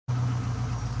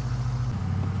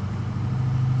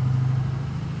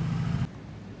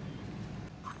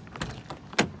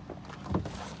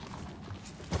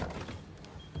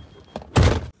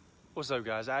What's up,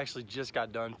 guys? I actually just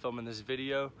got done filming this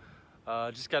video.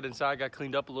 Just got inside, got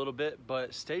cleaned up a little bit,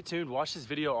 but stay tuned. Watch this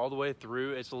video all the way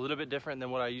through. It's a little bit different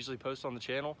than what I usually post on the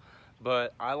channel,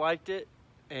 but I liked it,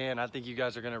 and I think you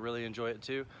guys are gonna really enjoy it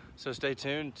too. So stay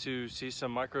tuned to see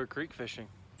some micro creek fishing.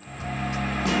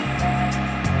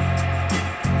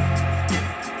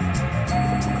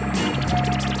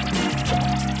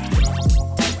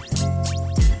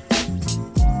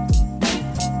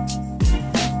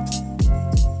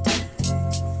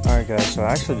 Guys, so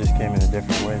I actually just came in a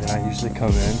different way than I usually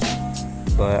come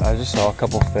in, but I just saw a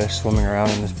couple fish swimming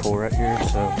around in this pool right here,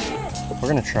 so we're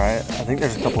gonna try it. I think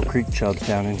there's a couple creek chubs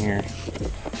down in here.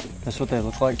 That's what they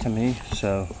look like to me,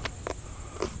 so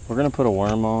we're gonna put a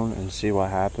worm on and see what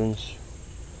happens.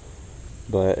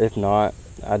 But if not,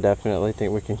 I definitely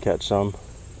think we can catch some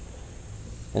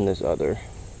in this other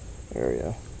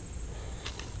area.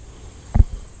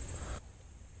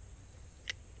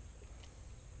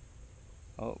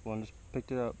 Oh, one just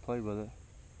picked it up, played with it.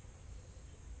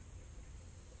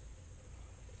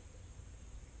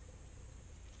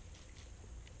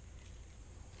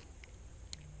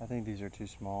 I think these are too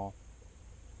small.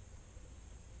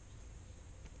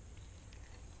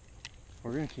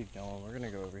 We're gonna keep going. We're gonna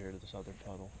go over here to this other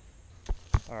puddle.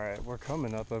 All right, we're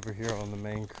coming up over here on the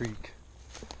main creek.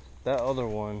 That other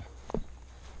one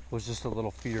was just a little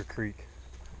feeder creek,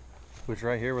 which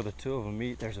right here where the two of them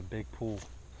meet, there's a big pool.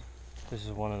 This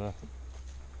is one of the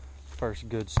first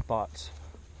good spots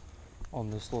on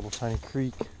this little tiny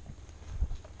creek.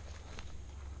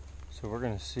 So we're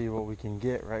gonna see what we can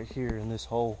get right here in this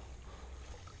hole.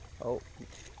 Oh.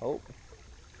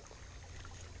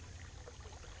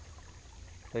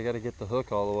 They gotta get the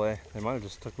hook all the way. They might have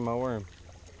just took my worm.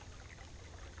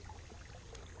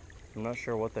 I'm not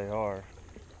sure what they are.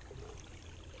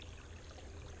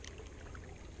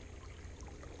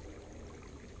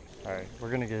 Alright, we're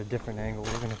gonna get a different angle.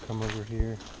 We're gonna come over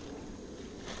here.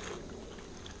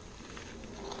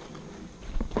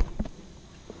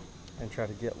 And try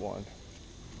to get one.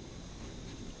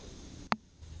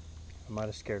 I might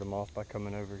have scared them off by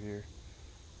coming over here.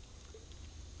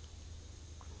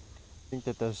 I think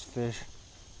that those fish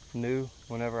knew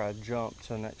whenever I jumped,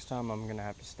 so next time I'm gonna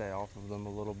have to stay off of them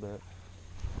a little bit.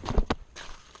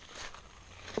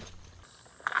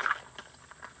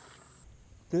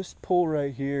 This pool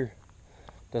right here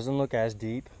doesn't look as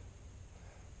deep,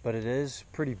 but it is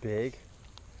pretty big.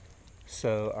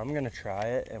 So I'm gonna try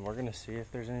it and we're gonna see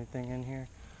if there's anything in here.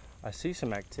 I see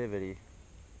some activity,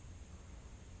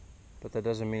 but that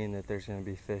doesn't mean that there's gonna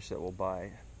be fish that will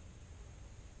bite.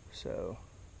 So,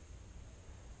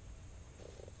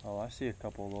 oh, I see a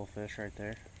couple of little fish right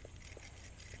there.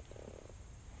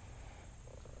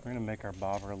 We're gonna make our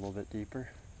bobber a little bit deeper.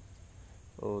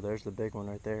 Oh, there's the big one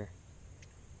right there.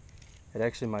 It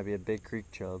actually might be a big creek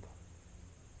chub.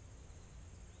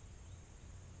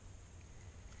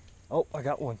 Oh, I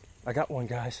got one. I got one,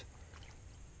 guys.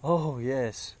 Oh,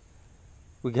 yes.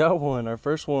 We got one, our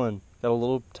first one. Got a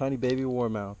little tiny baby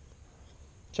warmouth.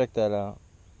 Check that out.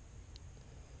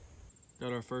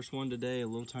 Got our first one today, a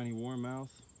little tiny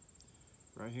warmouth.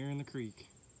 Right here in the creek.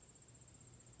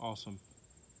 Awesome.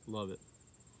 Love it.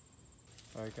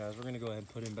 All right, guys, we're gonna go ahead and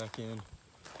put him back in.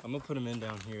 I'm gonna put him in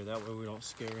down here. That way we don't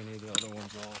scare any of the other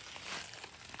ones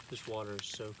off. This water is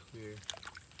so clear.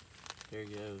 There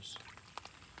he goes.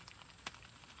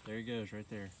 There he goes, right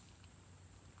there.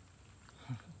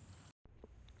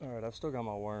 All right, I've still got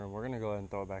my worm. We're gonna go ahead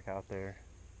and throw it back out there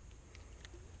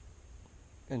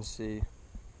and see.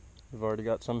 We've already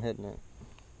got some hitting it.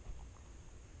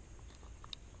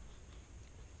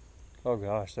 Oh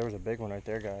gosh, there was a big one right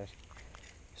there, guys.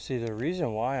 See, the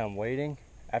reason why I'm waiting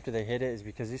after they hit it is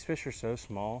because these fish are so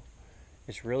small.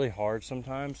 It's really hard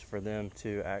sometimes for them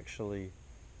to actually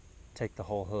take the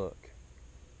whole hook.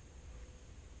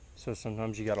 So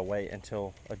sometimes you gotta wait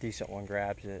until a decent one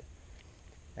grabs it.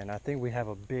 And I think we have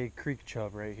a big creek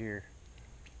chub right here.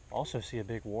 Also see a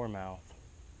big warmouth.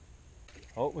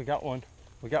 Oh, we got one.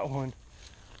 We got one.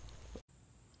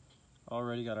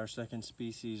 Already got our second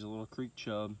species, a little creek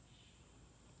chub.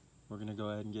 We're gonna go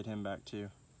ahead and get him back too.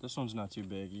 This one's not too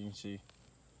big, you can see.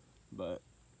 But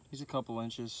he's a couple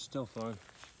inches, still fun.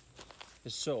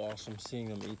 It's so awesome seeing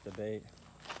them eat the bait.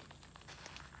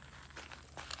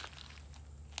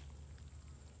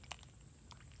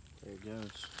 There it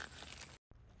goes.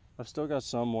 I've still got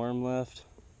some worm left,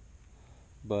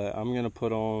 but I'm gonna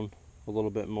put on a little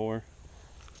bit more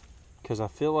because I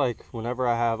feel like whenever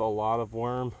I have a lot of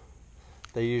worm,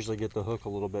 they usually get the hook a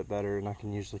little bit better and I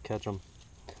can usually catch them.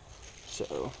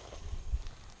 So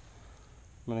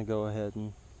I'm gonna go ahead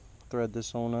and thread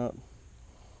this on up.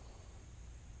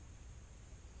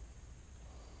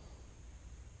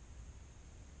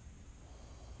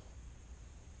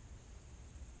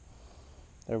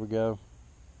 There we go.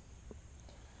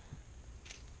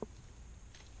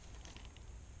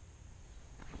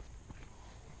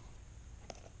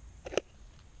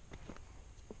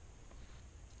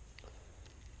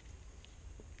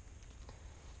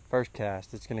 First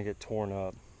cast, it's gonna get torn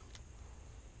up.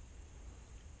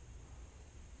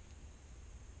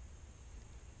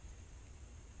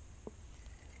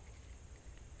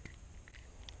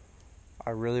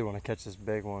 I really want to catch this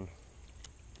big one.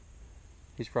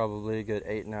 He's probably a good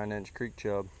 8-9 inch creek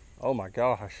chub. Oh my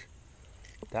gosh,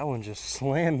 that one just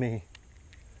slammed me.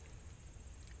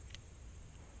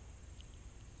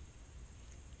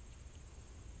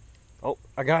 Oh,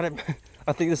 I got him.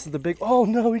 I think this is the big, oh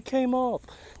no, he came off.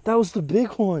 That was the big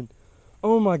one.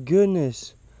 Oh my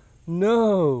goodness.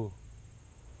 No.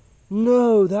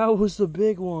 No, that was the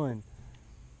big one.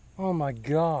 Oh my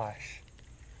gosh.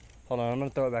 Hold on, I'm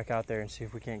gonna throw it back out there and see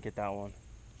if we can't get that one.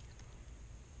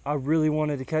 I really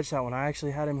wanted to catch that one. I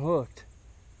actually had him hooked.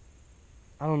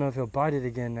 I don't know if he'll bite it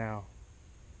again now.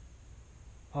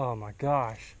 Oh my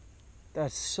gosh.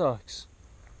 That sucks.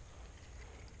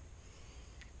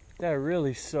 That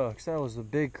really sucks. That was the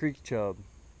big creek chub.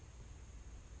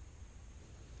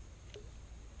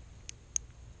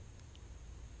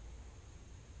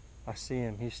 I see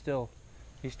him. He's still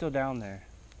down there.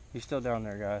 He's still down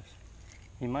there, guys.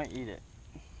 He might eat it.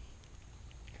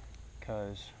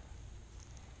 Because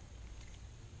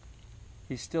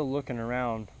he's still looking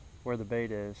around where the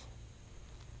bait is.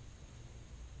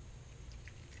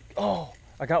 Oh,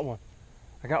 I got one.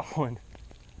 I got one.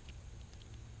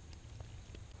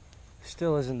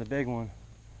 Still isn't the big one.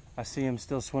 I see him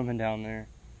still swimming down there.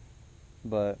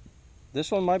 But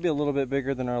this one might be a little bit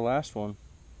bigger than our last one.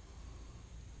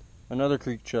 Another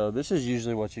creek chub. This is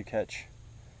usually what you catch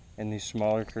in these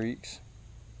smaller creeks.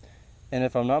 And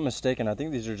if I'm not mistaken, I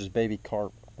think these are just baby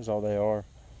carp is all they are.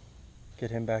 Get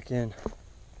him back in.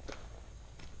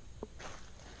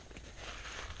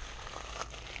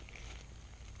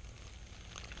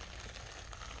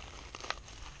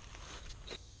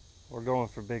 We're going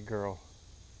for big girl.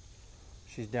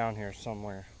 She's down here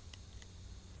somewhere.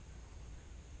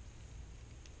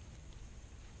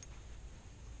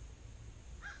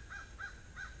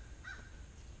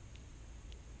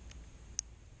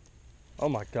 Oh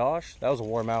my gosh, that was a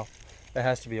warmouth. That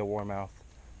has to be a warmouth.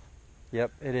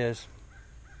 Yep, it is.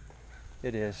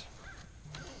 It is.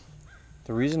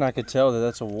 The reason I could tell that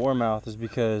that's a warmouth is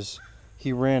because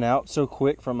he ran out so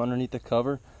quick from underneath the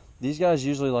cover. These guys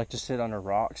usually like to sit under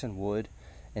rocks and wood,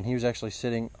 and he was actually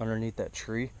sitting underneath that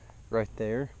tree right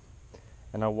there.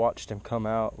 And I watched him come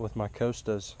out with my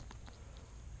Costas,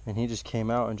 and he just came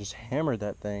out and just hammered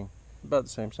that thing. About the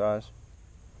same size.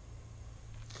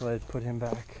 Go ahead and put him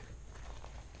back.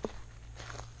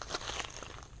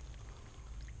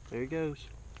 There he goes.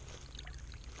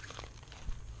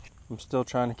 I'm still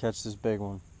trying to catch this big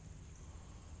one.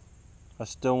 I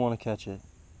still want to catch it.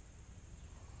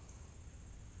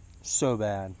 So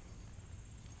bad.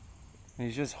 And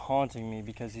he's just haunting me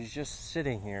because he's just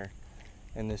sitting here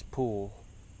in this pool.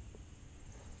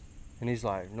 And he's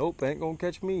like, nope, ain't gonna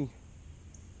catch me.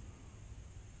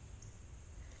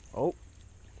 Oh.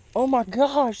 Oh my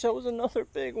gosh, that was another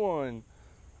big one.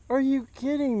 Are you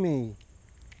kidding me?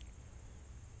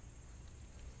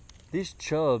 These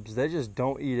chubs, they just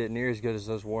don't eat it near as good as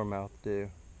those warmouth do.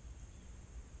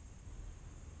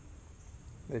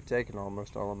 They've taken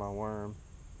almost all of my worm.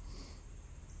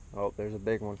 Oh, there's a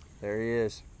big one. There he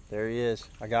is. There he is.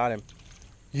 I got him.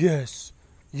 Yes.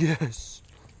 Yes.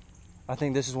 I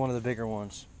think this is one of the bigger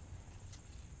ones.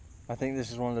 I think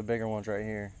this is one of the bigger ones right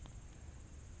here.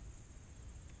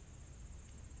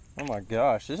 Oh my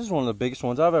gosh, this is one of the biggest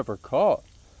ones I've ever caught.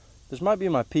 This might be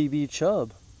my PB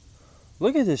chub.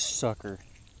 Look at this sucker.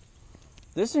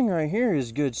 This thing right here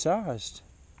is good sized.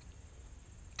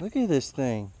 Look at this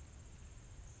thing.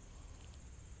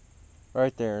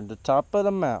 Right there, at the top of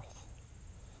the mouth.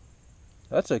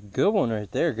 That's a good one right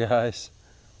there, guys.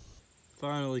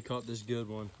 Finally caught this good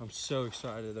one. I'm so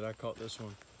excited that I caught this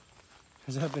one,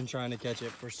 because I've been trying to catch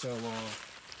it for so long.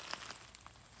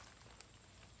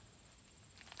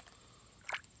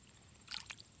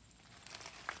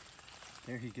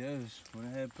 There he goes. Went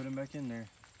ahead, put him back in there.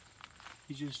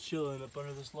 He's just chilling up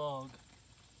under this log.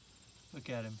 Look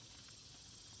at him.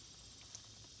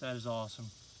 That is awesome.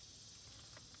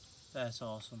 That's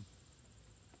awesome.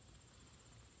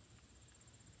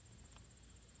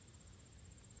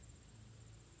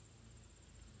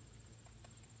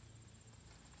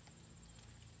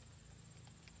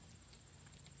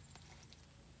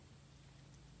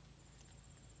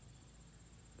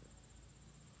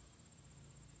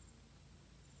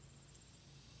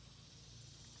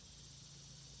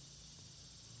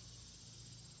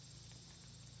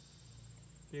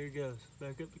 There he goes,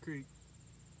 back up the creek.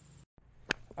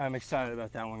 I'm excited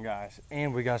about that one, guys.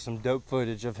 And we got some dope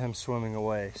footage of him swimming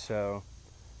away. So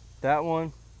that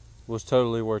one was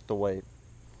totally worth the wait.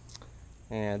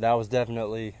 And that was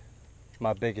definitely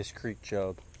my biggest creek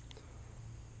chub.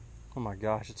 Oh my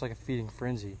gosh, it's like a feeding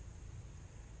frenzy.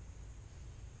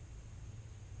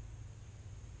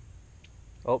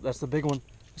 Oh, that's the big one.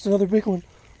 That's another big one.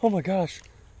 Oh my gosh.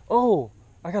 Oh,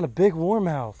 I got a big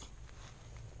warmouth.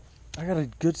 I got a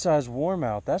good sized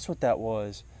warmouth. That's what that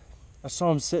was. I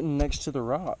saw him sitting next to the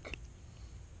rock.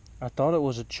 I thought it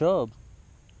was a chub.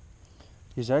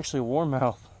 He's actually a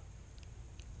warmouth.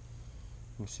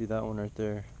 You see that one right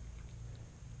there.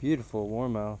 Beautiful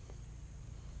warmouth.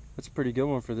 That's a pretty good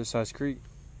one for this size creek.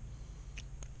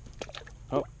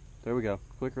 Oh, there we go.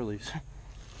 Quick release.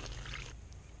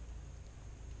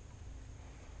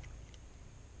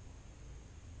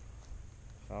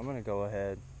 So I'm gonna go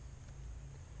ahead,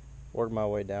 work my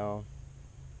way down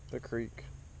the creek.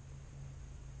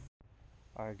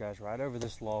 Alright guys, right over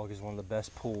this log is one of the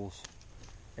best pools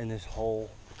in this whole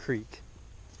creek.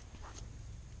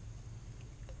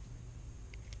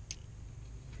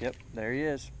 Yep, there he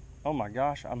is. Oh my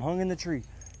gosh, I'm hung in the tree.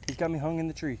 He's got me hung in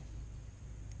the tree.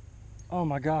 Oh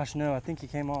my gosh, no, I think he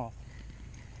came off.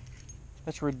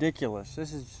 That's ridiculous.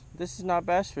 This is not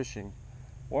bass fishing.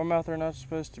 Warmouth are not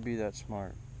supposed to be that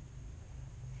smart.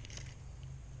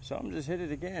 Something just hit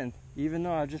it again, even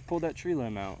though I just pulled that tree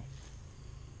limb out.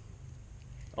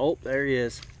 Oh, there he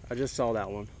is. I just saw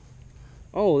that one.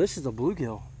 Oh, this is a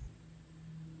bluegill.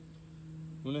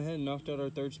 Went ahead and knocked out our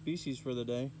third species for the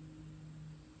day.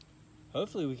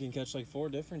 Hopefully we can catch like 4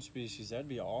 different species. That'd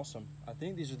be awesome. I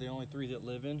think these are the only 3 that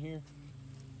live in here.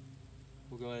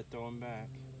 We'll go ahead and throw him back.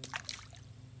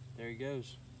 There he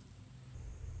goes.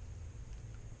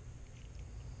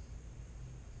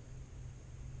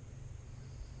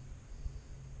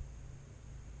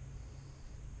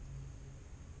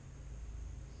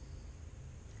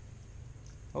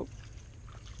 Oh.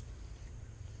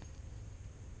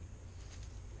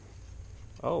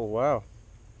 Oh wow.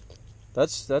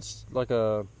 That's like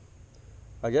a,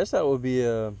 I guess that would be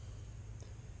a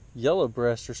yellow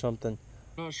breast or something.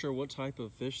 I'm not sure what type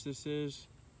of fish this is.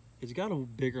 It's got a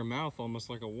bigger mouth, almost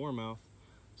like a warmouth.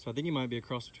 So I think it might be a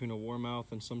cross between a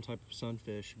warmouth and some type of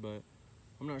sunfish, but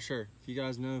I'm not sure. If you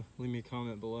guys know, leave me a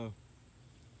comment below.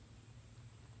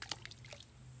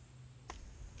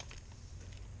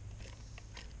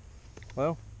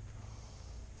 Well,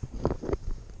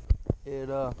 it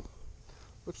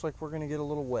looks like we're gonna get a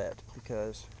little wet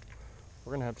because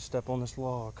we're gonna have to step on this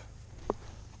log.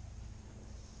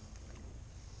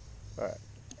 All right,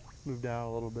 move down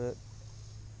a little bit.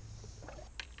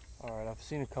 All right, I've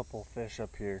seen a couple fish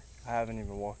up here. I haven't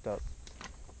even walked up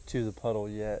to the puddle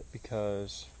yet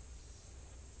because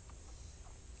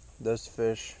those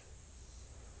fish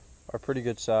are pretty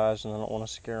good size and I don't want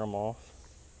to scare them off.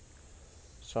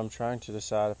 So I'm trying to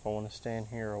decide if I want to stand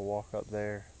here or walk up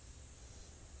there,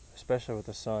 especially with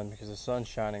the sun, because the sun's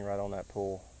shining right on that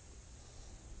pool.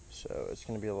 So it's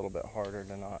going to be a little bit harder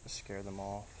to not scare them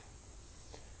off.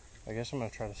 I guess I'm going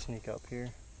to try to sneak up here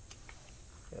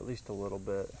at least a little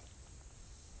bit,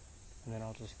 and then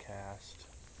I'll just cast.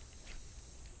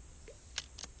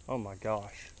 Oh my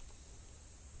gosh.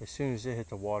 As soon as it hit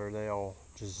the water, they all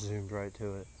just zoomed right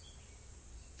to it.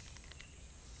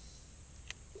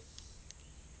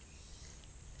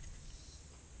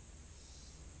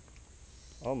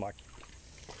 Oh my.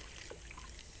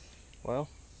 Well,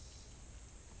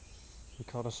 he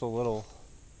caught us a little.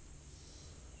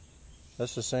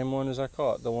 That's the same one as I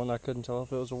caught, the one I couldn't tell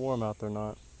if it was a warmouth or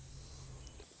not.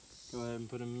 Go ahead and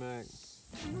put him back.